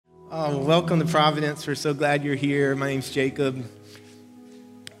Oh, welcome to Providence. We're so glad you're here. My name's Jacob.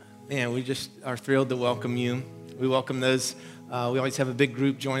 Man, we just are thrilled to welcome you. We welcome those. We always have a big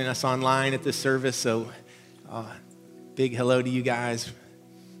group joining us online at this service, so big hello to you guys,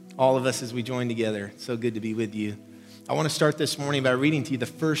 all of us as we join together. So good to be with you. I want to start this morning by reading to you the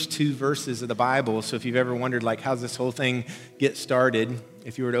first two verses of the Bible. So if you've ever wondered, how's this whole thing get started?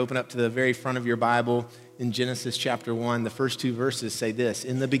 If you were to open up to the very front of your Bible in Genesis chapter 1, the first two verses say this: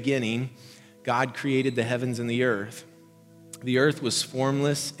 "In the beginning, God created the heavens and the earth. The earth was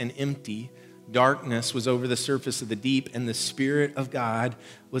formless and empty. Darkness was over the surface of the deep, and the Spirit of God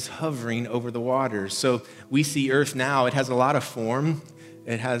was hovering over the waters." So we see earth now. It has a lot of form.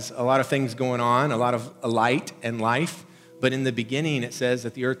 It has a lot of things going on, a lot of light and life. But in the beginning, it says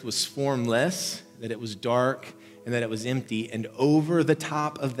that the earth was formless, that it was dark, and that it was empty. And over the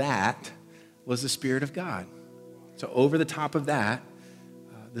top of that was the Spirit of God. So over the top of that,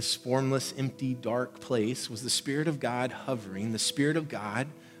 this formless, empty, dark place was the Spirit of God hovering. The Spirit of God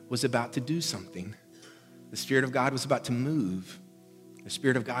was about to do something. The Spirit of God was about to move. The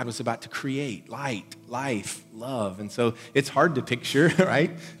Spirit of God was about to create light, life, love. And so it's hard to picture, right?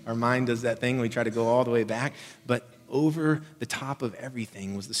 Our mind does that thing. We try to go all the way back. But over the top of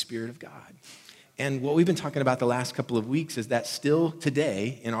everything was the Spirit of God. And what we've been talking about the last couple of weeks is that still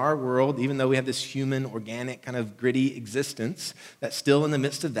today in our world, even though we have this human, organic, kind of gritty existence, that still in the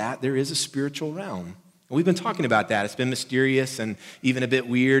midst of that, there is a spiritual realm. And we've been talking about that. It's been mysterious and even a bit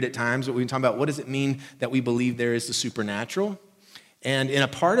weird at times, but we've been talking about what does it mean that we believe there is the supernatural? And in a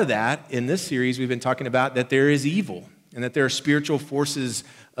part of that, in this series, we've been talking about that there is evil and that there are spiritual forces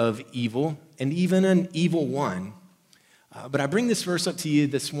of evil and even an evil one. But I bring this verse up to you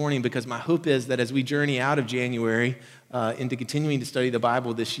this morning because my hope is that as we journey out of January into continuing to study the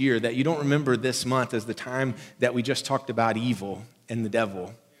Bible this year, that you don't remember this month as the time that we just talked about evil and the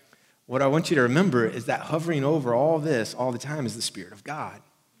devil. What I want you to remember is that hovering over all this all the time is the Spirit of God.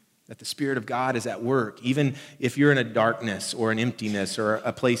 That the Spirit of God is at work. Even if you're in a darkness or an emptiness or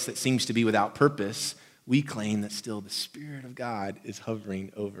a place that seems to be without purpose, we claim that still the Spirit of God is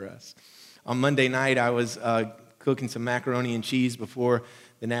hovering over us. On Monday night, I was cooking some macaroni and cheese before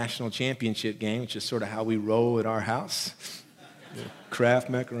the national championship game, which is sort of how we roll at our house. Kraft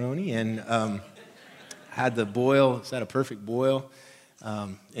macaroni, and had the boil. Is that a perfect boil?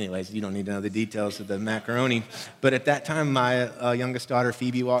 Anyways, you don't need to know the details of the macaroni. But at that time, my youngest daughter,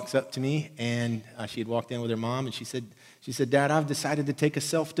 Phoebe, walks up to me, and she had walked in with her mom, and she said, "Dad, I've decided to take a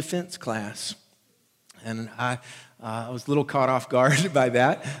self-defense class." And I was a little caught off guard by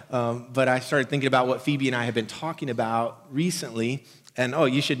that, but I started thinking about what Phoebe and I have been talking about recently. And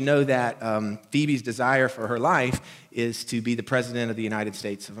you should know that Phoebe's desire for her life is to be the President of the United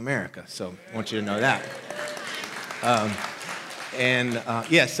States of America. So I want you to know that.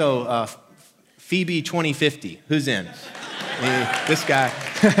 So Phoebe 2050, who's in? This guy.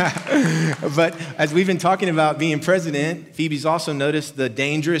 But as we've been talking about being president, Phoebe's also noticed the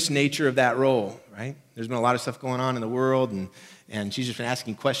dangerous nature of that role, right? There's been a lot of stuff going on in the world, and she's just been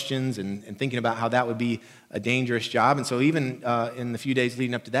asking questions and thinking about how that would be a dangerous job. And so even in the few days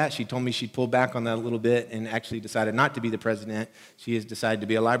leading up to that, she told me she'd pulled back on that a little bit and actually decided not to be the president. She has decided to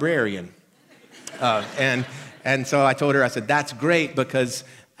be a librarian. And so I told her, I said, that's great because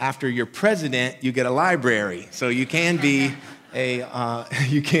after you're president, you get a library. So you can be a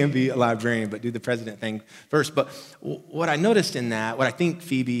librarian, but do the president thing first. But what I noticed in that, what I think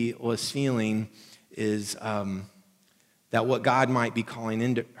Phoebe was feeling is that what God might be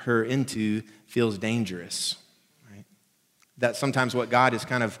calling her into feels dangerous, right? That sometimes what God is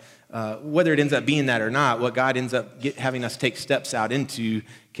kind of, whether it ends up being that or not, what God ends up having us take steps out into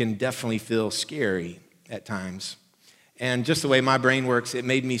can definitely feel scary at times. And just the way my brain works, it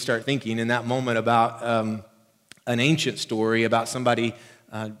made me start thinking in that moment about an ancient story about somebody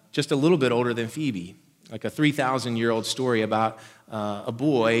just a little bit older than Phoebe, like a 3,000-year-old story about a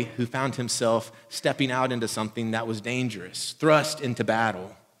boy who found himself stepping out into something that was dangerous, thrust into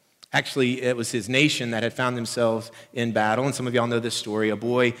battle. Actually, it was his nation that had found themselves in battle, and some of y'all know this story. A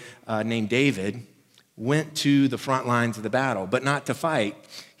boy named David went to the front lines of the battle, but not to fight.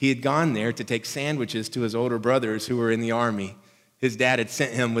 He had gone there to take sandwiches to his older brothers who were in the army. His dad had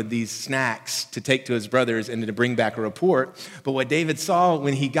sent him with these snacks to take to his brothers and to bring back a report. But what David saw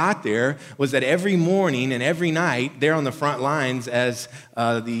when he got there was that every morning and every night, there on the front lines as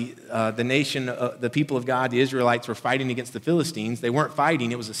the nation, the people of God, the Israelites were fighting against the Philistines, they weren't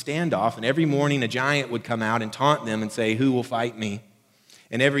fighting, it was a standoff. And every morning a giant would come out and taunt them and say, "Who will fight me?"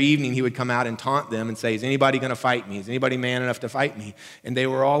 And every evening he would come out and taunt them and say, "Is anybody going to fight me? Is anybody man enough to fight me?" And they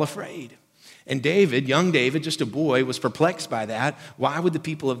were all afraid. And David, young David, just a boy, was perplexed by that. Why would the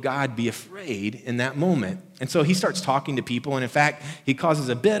people of God be afraid in that moment? And so he starts talking to people, and in fact, he causes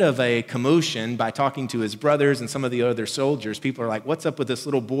a bit of a commotion by talking to his brothers and some of the other soldiers. People are like, what's up with this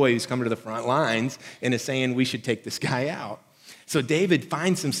little boy who's coming to the front lines and is saying we should take this guy out? So David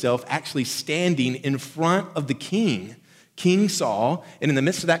finds himself actually standing in front of the king, King Saul, and in the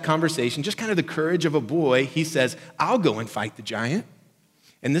midst of that conversation, just kind of the courage of a boy, he says, I'll go and fight the giant.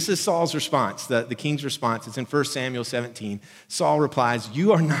 And this is Saul's response, the king's response. It's in 1 Samuel 17. Saul replies,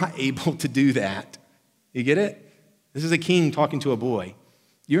 you are not able to do that. You get it? This is a king talking to a boy.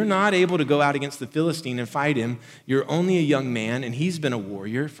 You're not able to go out against the Philistine and fight him. You're only a young man, and he's been a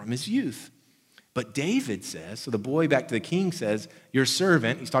warrior from his youth. But David says, so the boy back to the king says, your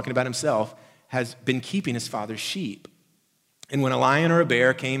servant, he's talking about himself, has been keeping his father's sheep. And when a lion or a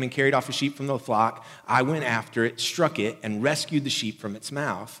bear came and carried off a sheep from the flock, I went after it, struck it, and rescued the sheep from its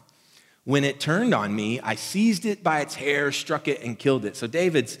mouth. When it turned on me, I seized it by its hair, struck it, and killed it. So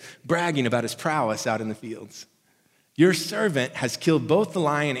David's bragging about his prowess out in the fields. Your servant has killed both the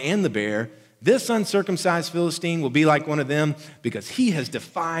lion and the bear. This uncircumcised Philistine will be like one of them because he has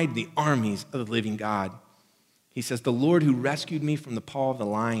defied the armies of the living God. He says, the Lord who rescued me from the paw of the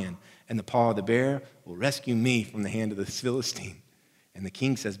lion and the paw of the bear will rescue me from the hand of the Philistine. And the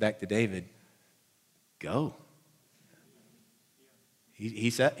king says back to David, go.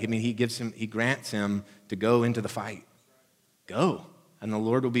 He grants him to go into the fight. Go, and the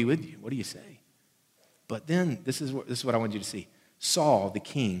Lord will be with you. What do you say? But then, this is what I want you to see. Saul, the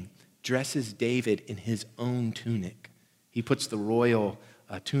king, dresses David in his own tunic. He puts the royal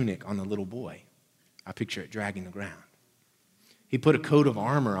tunic on the little boy. I picture it dragging the ground. He put a coat of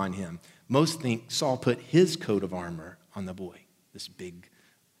armor on him. Most think Saul put his coat of armor on the boy, this big,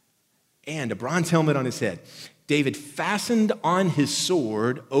 and a bronze helmet on his head. David fastened on his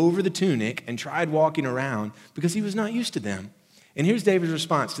sword over the tunic and tried walking around because he was not used to them. And here's David's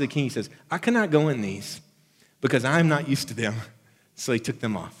response to the king. He says, I cannot go in these because I'm not used to them. So he took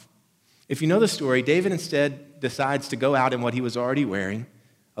them off. If you know the story, David instead decides to go out in what he was already wearing,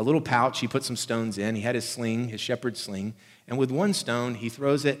 a little pouch he put some stones in. He had his sling, his shepherd's sling, and with one stone he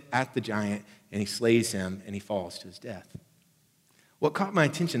throws it at the giant and he slays him and he falls to his death. What caught my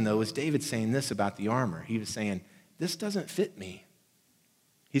attention, though, was David saying this about the armor. He was saying, this doesn't fit me.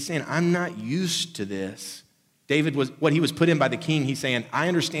 He's saying, I'm not used to this. David was, what he was put in by the king, he's saying, I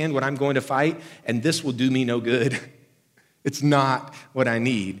understand what I'm going to fight, and this will do me no good. It's not what I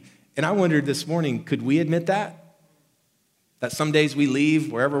need. And I wondered this morning, could we admit that? That some days we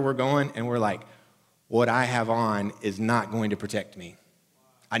leave wherever we're going, and we're like, what I have on is not going to protect me.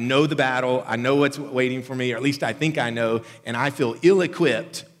 I know the battle, I know what's waiting for me, or at least I think I know, and I feel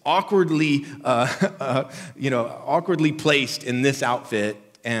ill-equipped, awkwardly placed in this outfit,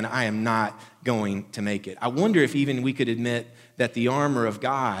 and I am not going to make it. I wonder if even we could admit that the armor of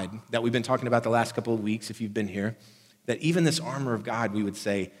God that we've been talking about the last couple of weeks, if you've been here, that even this armor of God, we would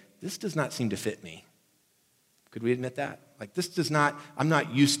say, this does not seem to fit me. Could we admit that? Like, this does not, I'm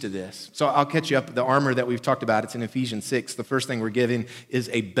not used to this. So I'll catch you up. The armor that we've talked about, it's in Ephesians 6. The first thing we're given is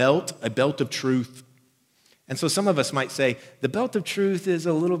a belt of truth. And so some of us might say, the belt of truth is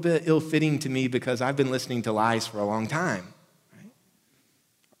a little bit ill-fitting to me because I've been listening to lies for a long time. Right?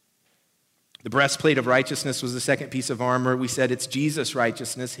 The breastplate of righteousness was the second piece of armor. We said it's Jesus'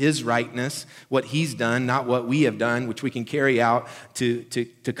 righteousness, his rightness, what he's done, not what we have done, which we can carry out to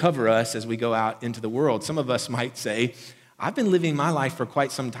cover us as we go out into the world. Some of us might say, I've been living my life for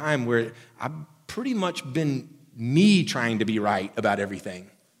quite some time where I've pretty much been me trying to be right about everything.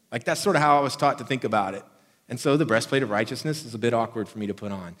 Like, that's sort of how I was taught to think about it. And so the breastplate of righteousness is a bit awkward for me to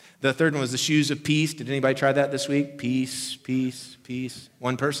put on. The third one was the shoes of peace. Did anybody try that this week? Peace, peace, peace.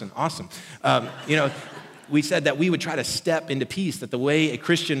 One person. Awesome. We said that we would try to step into peace, that the way a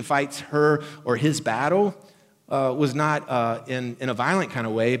Christian fights her or his battle was not in a violent kind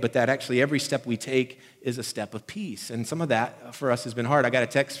of way, but that actually every step we take is a step of peace. And some of that for us has been hard. I got a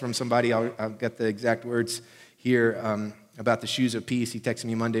text from somebody, I'll get the exact words here, about the shoes of peace. He texted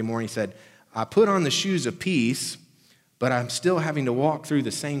me Monday morning. He said, I put on the shoes of peace, but I'm still having to walk through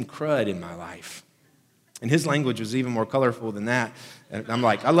the same crud in my life. And his language was even more colorful than that. And I'm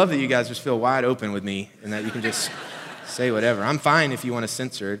like, I love that you guys just feel wide open with me and that you can just say whatever. I'm fine if you want to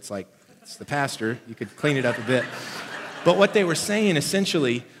censor. It's like, it's the pastor. You could clean it up a bit. But what they were saying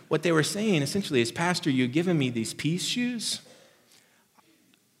essentially is, Pastor, you've given me these peace shoes.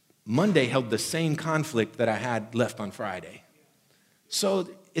 Monday held the same conflict that I had left on Friday. So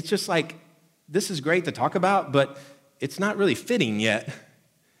it's just like, this is great to talk about, but it's not really fitting yet.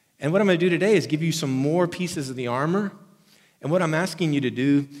 And what I'm going to do today is give you some more pieces of the armor. And what I'm asking you to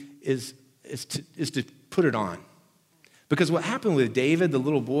do is is to put it on. Because what happened with David, the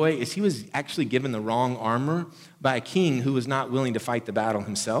little boy, is he was actually given the wrong armor by a king who was not willing to fight the battle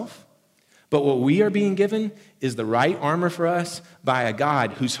himself. But what we are being given is the right armor for us by a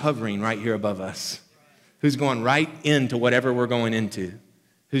God who's hovering right here above us, who's going right into whatever we're going into,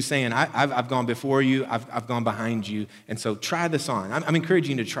 who's saying, I've gone before you, I've gone behind you, and so try this on. I'm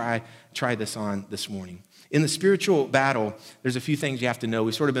encouraging you to try this on this morning. In the spiritual battle, there's a few things you have to know.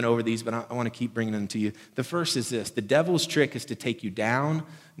 We've sort of been over these, but I want to keep bringing them to you. The first is this: the devil's trick is to take you down,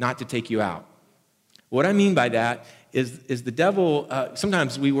 not to take you out. What I mean by that is the devil,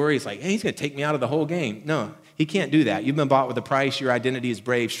 sometimes we worry, it's like, hey, he's going to take me out of the whole game. No, he can't do that. You've been bought with a price. Your identity is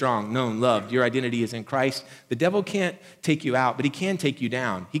brave, strong, known, loved. Your identity is in Christ. The devil can't take you out, but he can take you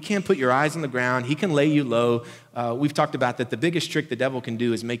down. He can put your eyes on the ground. He can lay you low. We've talked about that. The biggest trick the devil can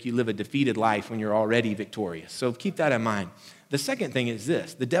do is make you live a defeated life when you're already victorious. So keep that in mind. The second thing is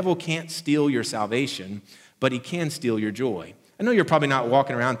this: the devil can't steal your salvation, but he can steal your joy. I know you're probably not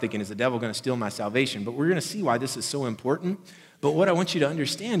walking around thinking, is the devil going to steal my salvation? But we're going to see why this is so important. But what I want you to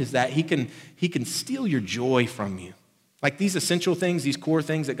understand is that he can steal your joy from you. Like these essential things, these core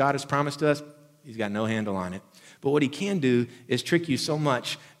things that God has promised to us, he's got no handle on it. But what he can do is trick you so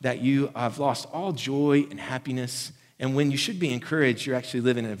much that you have lost all joy and happiness. And when you should be encouraged, you're actually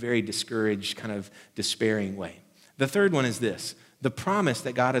living in a very discouraged, kind of despairing way. The third one is this: the promise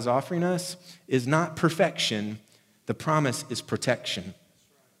that God is offering us is not perfection. The promise is protection.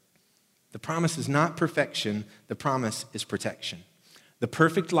 The promise is not perfection. The promise is protection. The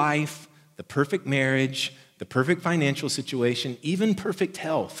perfect life, the perfect marriage, the perfect financial situation, even perfect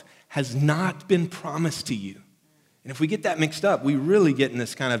health has not been promised to you. And if we get that mixed up, we really get in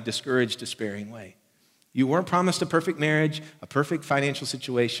this kind of discouraged, despairing way. You weren't promised a perfect marriage, a perfect financial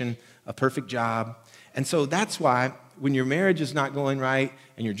situation, a perfect job. And so that's why when your marriage is not going right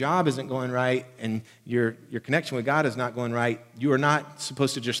and your job isn't going right and your connection with God is not going right, you are not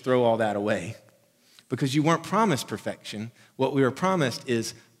supposed to just throw all that away because you weren't promised perfection. What we were promised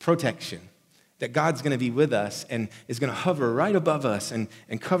is protection, that God's going to be with us and is going to hover right above us and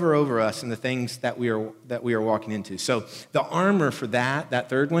cover over us in the things that we are walking into. So the armor for that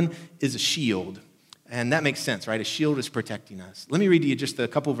third one, is a shield. And that makes sense, right? A shield is protecting us. Let me read to you just a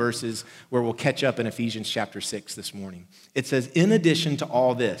couple verses where we'll catch up in Ephesians chapter 6 this morning. It says, in addition to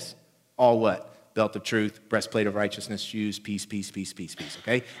all this, all what? Belt of truth, breastplate of righteousness, shoes, peace, peace, peace, peace, peace,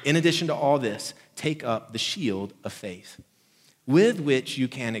 okay? In addition to all this, take up the shield of faith, with which you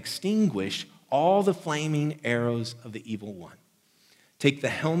can extinguish all the flaming arrows of the evil one. Take the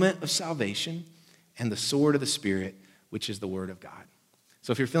helmet of salvation and the sword of the Spirit, which is the word of God.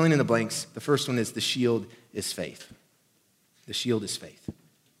 So if you're filling in the blanks, the first one is the shield is faith. The shield is faith.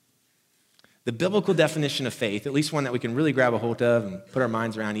 The biblical definition of faith, at least one that we can really grab a hold of and put our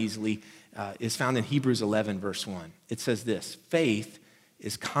minds around easily, is found in Hebrews 11, verse 1. It says this: faith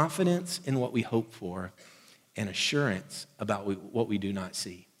is confidence in what we hope for and assurance about what we do not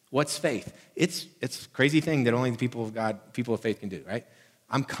see. What's faith? It's a crazy thing that only the people of God, people of faith can do, right?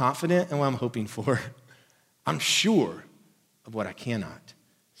 I'm confident in what I'm hoping for. I'm sure of what I cannot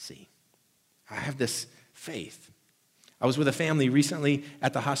see. I have this faith. I was with a family recently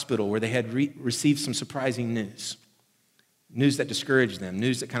at the hospital where they had received some surprising news that discouraged them,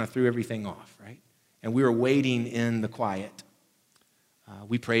 news that kind of threw everything off, right? And we were waiting in the quiet.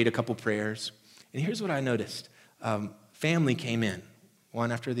 We prayed a couple prayers. And here's what I noticed. Family came in,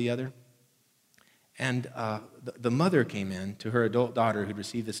 one after the other. And the mother came in to her adult daughter who'd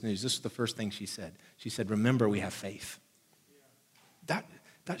received this news. This is the first thing she said. She said, remember, we have faith. That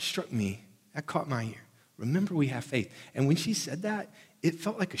struck me. That caught my ear. Remember, we have faith. And when she said that, it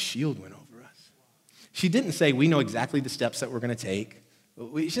felt like a shield went over us. She didn't say, we know exactly the steps that we're going to take.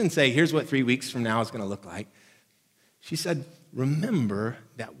 She didn't say, here's what 3 weeks from now is going to look like. She said, remember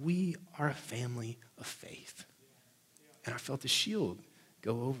that we are a family of faith. And I felt a shield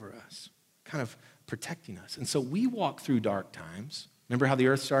go over us, kind of protecting us. And so we walk through dark times. Remember how the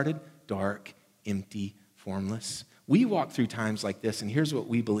earth started? Dark, empty, formless. We walk through times like this, and here's what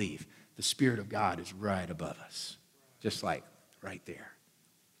we believe. The Spirit of God is right above us, just like right there.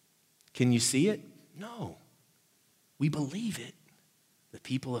 Can you see it? No. We believe it. The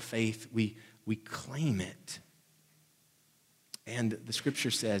people of faith, we claim it. And the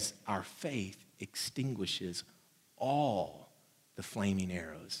scripture says our faith extinguishes all the flaming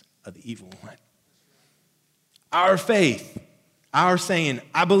arrows of the evil one. Our faith, our saying,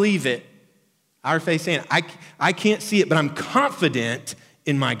 I believe it. Our faith saying, I can't see it, but I'm confident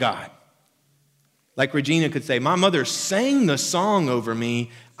in my God. Like Regina could say, my mother sang the song over me.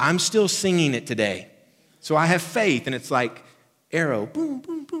 I'm still singing it today. So I have faith, and it's like, arrow, boom,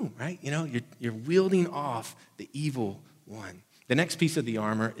 boom, boom, right? You're wielding off the evil one. The next piece of the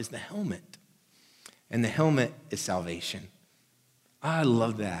armor is the helmet. And the helmet is salvation. I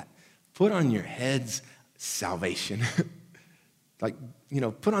love that. Put on your heads salvation.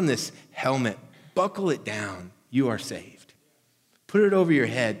 Put on this helmet, buckle it down. You are saved. Put it over your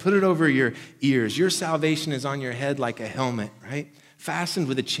head, put it over your ears. Your salvation is on your head like a helmet, right? Fastened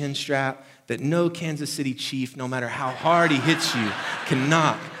with a chin strap that no Kansas City chief, no matter how hard he hits you, can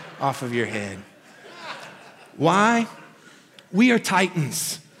knock off of your head. Why? We are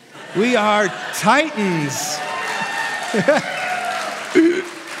Titans. We are Titans.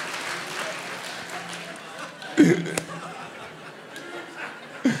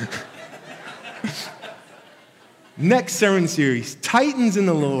 Next sermon series, Titans in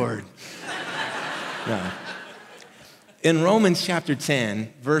the Lord. No. In Romans chapter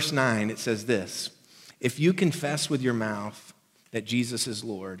 10, verse 9, it says this: if you confess with your mouth that Jesus is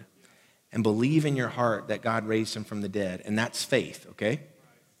Lord and believe in your heart that God raised him from the dead, and that's faith, okay?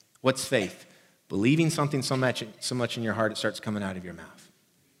 What's faith? Believing something so much in your heart it starts coming out of your mouth.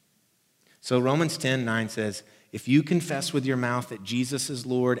 So Romans 10:9 says, if you confess with your mouth that Jesus is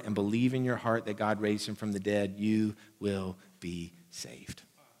Lord and believe in your heart that God raised him from the dead, you will be saved.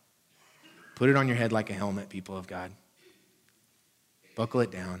 Put it on your head like a helmet, people of God. Buckle it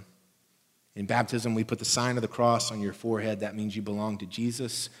down. In baptism, we put the sign of the cross on your forehead. That means you belong to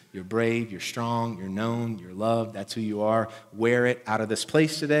Jesus. You're brave, you're strong, you're known, you're loved. That's who you are. Wear it out of this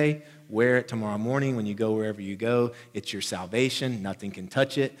place today. Wear it tomorrow morning when you go wherever you go. It's your salvation. Nothing can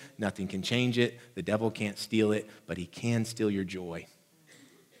touch it. Nothing can change it. The devil can't steal it, but he can steal your joy.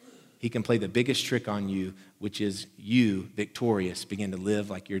 He can play the biggest trick on you, which is you, victorious, begin to live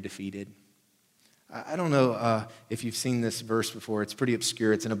like you're defeated. I don't know if you've seen this verse before. It's pretty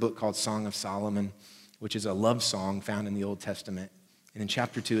obscure. It's in a book called Song of Solomon, which is a love song found in the Old Testament. And in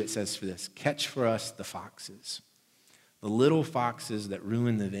chapter 2, it says for this: catch for us the foxes. The little foxes that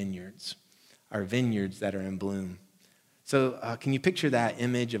ruin the vineyards are vineyards that are in bloom. So can you picture that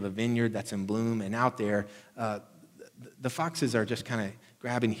image of a vineyard that's in bloom? And out there, the foxes are just kind of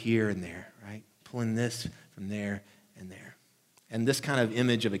grabbing here and there, right? Pulling this from there and there. And this kind of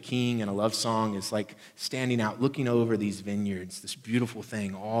image of a king and a love song is like standing out, looking over these vineyards, this beautiful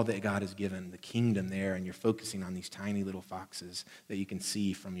thing, all that God has given, the kingdom there, and you're focusing on these tiny little foxes that you can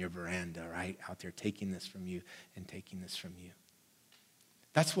see from your veranda, right? Out there taking this from you and taking this from you.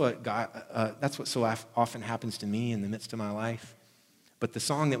 That's what so often happens to me in the midst of my life. But the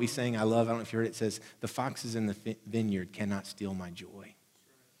song that we sang, I love, I don't know if you heard it, says, the foxes in the vineyard cannot steal my joy.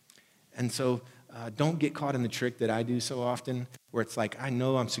 And so don't get caught in the trick that I do so often, where it's like, I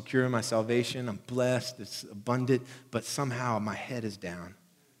know I'm secure in my salvation, I'm blessed, it's abundant, but somehow my head is down.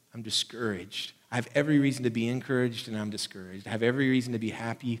 I'm discouraged. I have every reason to be encouraged, and I'm discouraged. I have every reason to be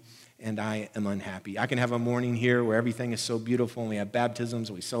happy, and I am unhappy. I can have a morning here where everything is so beautiful, and we have baptisms,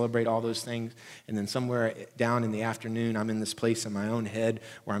 and we celebrate all those things, and then somewhere down in the afternoon, I'm in this place in my own head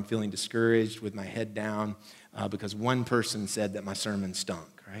where I'm feeling discouraged with my head down because one person said that my sermon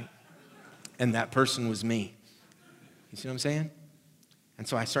stunk, right? And that person was me. You see what I'm saying? And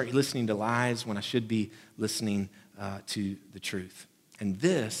so I start listening to lies when I should be listening to the truth. And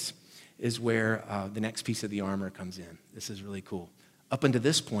this is where the next piece of the armor comes in. This is really cool. Up until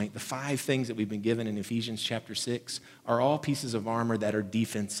this point, the 5 things that we've been given in Ephesians chapter 6 are all pieces of armor that are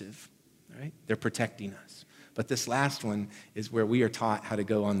defensive, right? They're protecting us. But this last one is where we are taught how to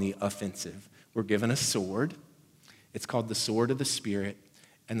go on the offensive. We're given a sword. It's called the sword of the Spirit.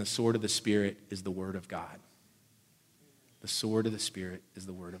 And the sword of the Spirit is the Word of God. The sword of the Spirit is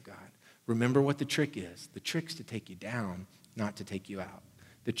the Word of God. Remember what the trick is. The trick's to take you down, not to take you out.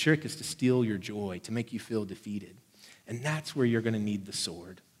 The trick is to steal your joy, to make you feel defeated. And that's where you're going to need the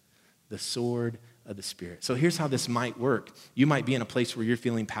sword of the Spirit. So here's how this might work. You might be in a place where you're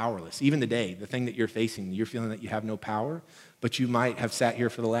feeling powerless. Even today, the thing that you're facing, you're feeling that you have no power, but you might have sat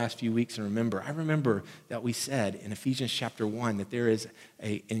here for the last few weeks and I remember that we said in Ephesians chapter 1 that there is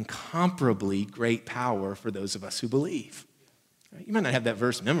an incomparably great power for those of us who believe. You might not have that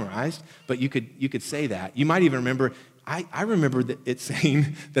verse memorized, but you could say that. You might even remember, I remember that it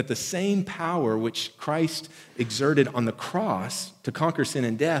saying that the same power which Christ exerted on the cross to conquer sin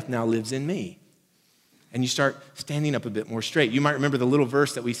and death now lives in me. And you start standing up a bit more straight. You might remember the little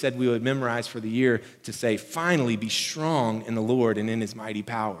verse that we said we would memorize for the year to say, finally be strong in the Lord and in his mighty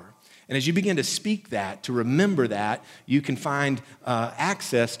power. And as you begin to speak that, to remember that, you can find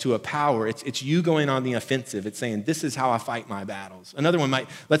access to a power. It's you going on the offensive. It's saying, this is how I fight my battles. Another one might,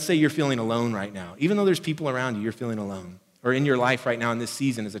 let's say you're feeling alone right now. Even though there's people around you, you're feeling alone. Or in your life right now in this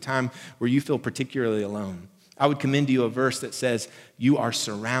season is a time where you feel particularly alone. I would commend to you a verse that says, you are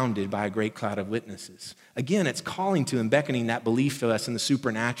surrounded by a great cloud of witnesses. Again, it's calling to and beckoning that belief to us in the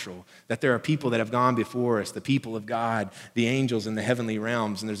supernatural, that there are people that have gone before us, the people of God, the angels in the heavenly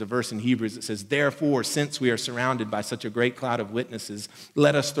realms. And there's a verse in Hebrews that says, therefore, since we are surrounded by such a great cloud of witnesses,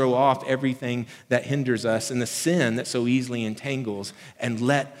 let us throw off everything that hinders us and the sin that so easily entangles, and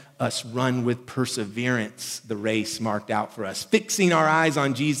let us run with perseverance the race marked out for us, fixing our eyes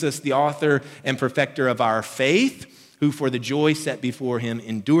on Jesus, the author and perfecter of our faith, who for the joy set before him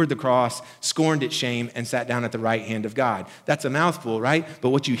endured the cross, scorned its shame, and sat down at the right hand of God. That's a mouthful, right? But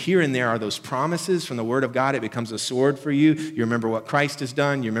what you hear in there are those promises from the word of God. It becomes a sword for you. You remember what Christ has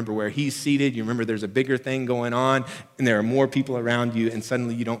done. You remember where he's seated. You remember there's a bigger thing going on, and there are more people around you, and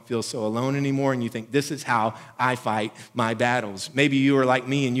suddenly you don't feel so alone anymore, and you think, this is how I fight my battles. Maybe you are like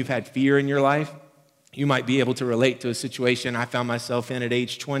me and you've had fear in your life. You might be able to relate to a situation I found myself in at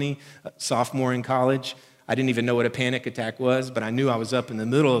age 20, sophomore in college. I didn't even know what a panic attack was, but I knew I was up in the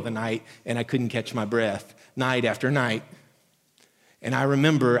middle of the night and I couldn't catch my breath night after night. And I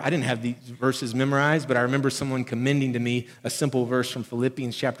remember, I didn't have these verses memorized, but I remember someone commending to me a simple verse from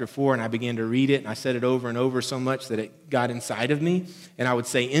Philippians chapter 4, and I began to read it, and I said it over and over so much that it got inside of me. And I would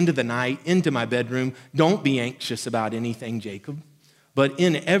say, into the night, into my bedroom, don't be anxious about anything, Jacob. But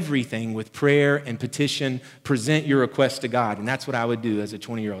in everything, with prayer and petition, present your request to God. And that's what I would do as a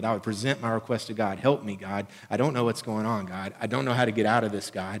 20-year-old. I would present my request to God. Help me, God. I don't know what's going on, God. I don't know how to get out of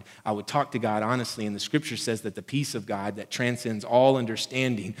this, God. I would talk to God honestly. And the scripture says that the peace of God that transcends all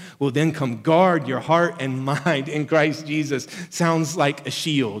understanding will then come guard your heart and mind in Christ Jesus. Sounds like a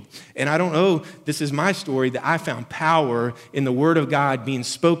shield. And I don't know, this is my story, that I found power in the word of God being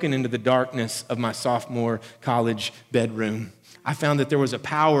spoken into the darkness of my sophomore college bedroom. I found that there was a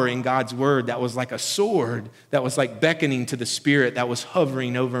power in God's word that was like a sword, that was like beckoning to the spirit that was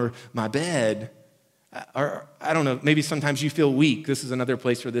hovering over my bed. Or I don't know, maybe sometimes you feel weak. This is another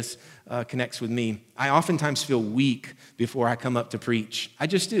place where this connects with me. I oftentimes feel weak before I come up to preach. I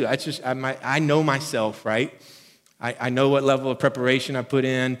just do. I know myself, right? I know what level of preparation I put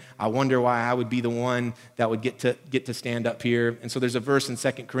in. I wonder why I would be the one that would get to stand up here. And so there's a verse in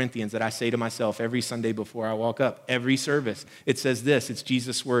 2 Corinthians that I say to myself every Sunday before I walk up, every service. It says this, it's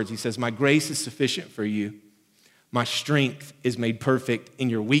Jesus' words. He says, my grace is sufficient for you. My strength is made perfect in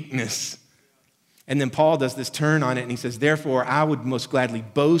your weakness. And then Paul does this turn on it and he says, therefore, I would most gladly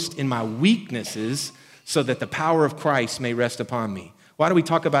boast in my weaknesses so that the power of Christ may rest upon me. Why do we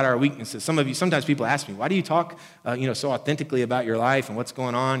talk about our weaknesses? Sometimes people ask me, why do you talk so authentically about your life and what's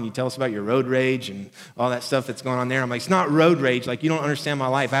going on? You tell us about your road rage and all that stuff that's going on there. I'm like, it's not road rage. Like, you don't understand my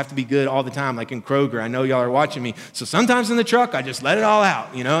life. I have to be good all the time, like in Kroger. I know y'all are watching me. So sometimes in the truck, I just let it all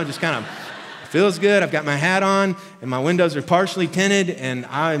out, just kind of feels good. I've got my hat on and my windows are partially tinted and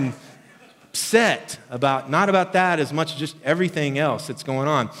I'm upset not about that as much as just everything else that's going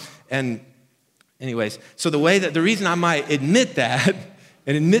on. And anyways, so the reason I might admit that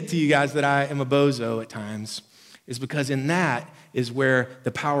and admit to you guys that I am a bozo at times is because in that is where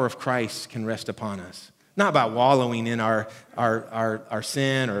the power of Christ can rest upon us. Not by wallowing in our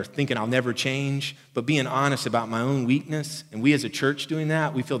sin or thinking I'll never change, but being honest about my own weakness. And we as a church doing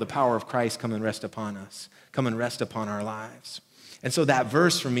that, we feel the power of Christ come and rest upon us, come and rest upon our lives. And so that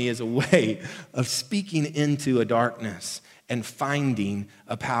verse for me is a way of speaking into a darkness and finding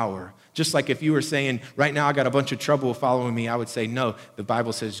a power. Just like if you were saying, right now I got a bunch of trouble following me, I would say, no, the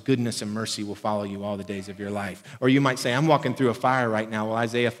Bible says goodness and mercy will follow you all the days of your life. Or you might say, I'm walking through a fire right now. Well,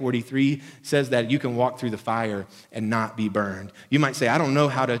 Isaiah 43 says that you can walk through the fire and not be burned. You might say, I don't know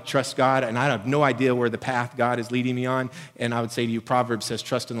how to trust God, and I have no idea where the path God is leading me on. And I would say to you, Proverbs says,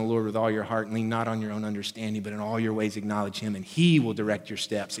 trust in the Lord with all your heart and lean not on your own understanding, but in all your ways acknowledge him, and he will direct your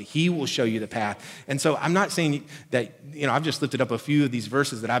steps. And he will show you the path. And so I'm not saying that, I've just lifted up a few of these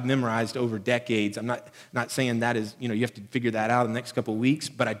verses that I've memorized over decades. I'm not saying that is, you have to figure that out in the next couple of weeks,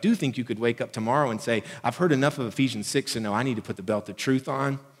 but I do think you could wake up tomorrow and say, I've heard enough of Ephesians 6 to know I need to put the belt of truth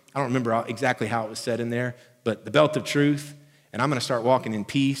on. I don't remember exactly how it was said in there, but the belt of truth, and I'm going to start walking in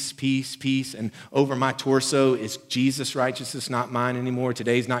peace, peace, peace, and over my torso is Jesus' righteousness, not mine anymore.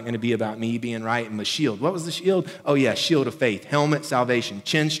 Today's not going to be about me being right. And my shield. What was the shield? Oh yeah, shield of faith, helmet, salvation,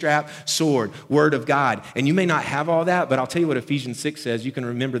 chin strap, sword, word of God. And you may not have all that, but I'll tell you what Ephesians 6 says. You can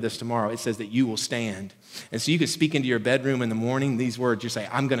remember this tomorrow. It says that you will stand. And so you can speak into your bedroom in the morning these words. You say,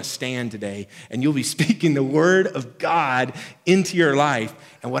 I'm going to stand today. And you'll be speaking the word of God into your life.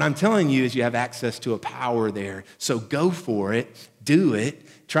 And what I'm telling you is you have access to a power there. So go for it. Do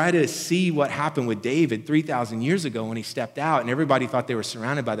it. Try to see what happened with David 3,000 years ago when he stepped out and everybody thought they were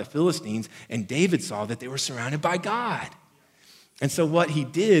surrounded by the Philistines. And David saw that they were surrounded by God. And so what he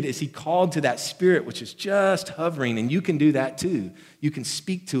did is he called to that spirit which is just hovering, and you can do that too. You can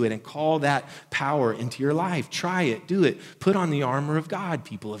speak to it and call that power into your life. Try it, do it. Put on the armor of God,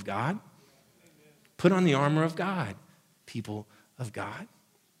 people of God. Put on the armor of God, people of God.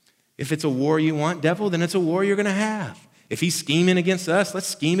 If it's a war you want, devil, then it's a war you're going to have. If he's scheming against us, let's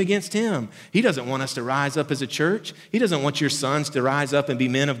scheme against him. He doesn't want us to rise up as a church. He doesn't want your sons to rise up and be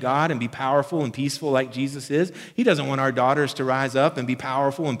men of God and be powerful and peaceful like Jesus is. He doesn't want our daughters to rise up and be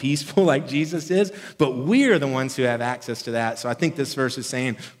powerful and peaceful like Jesus is. But we're the ones who have access to that. So I think this verse is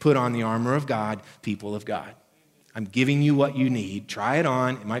saying, put on the armor of God, people of God. I'm giving you what you need. Try it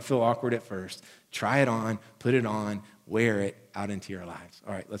on. It might feel awkward at first. Try it on, put it on, wear it out into your lives.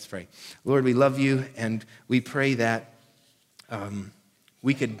 All right, let's pray. Lord, we love you, and we pray that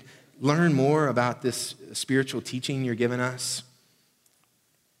we could learn more about this spiritual teaching you're giving us.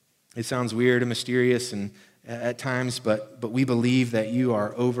 It sounds weird and mysterious and at times, but we believe that you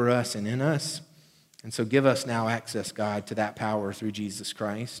are over us and in us. And so give us now access, God, to that power through Jesus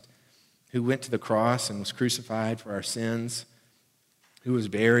Christ, who went to the cross and was crucified for our sins, who was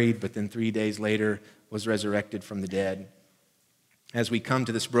buried, but then 3 days later was resurrected from the dead. As we come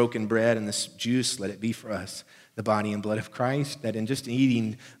to this broken bread and this juice, let it be for us the body and blood of Christ, that in just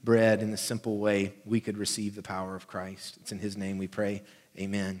eating bread in this simple way, we could receive the power of Christ. It's in his name we pray.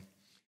 Amen.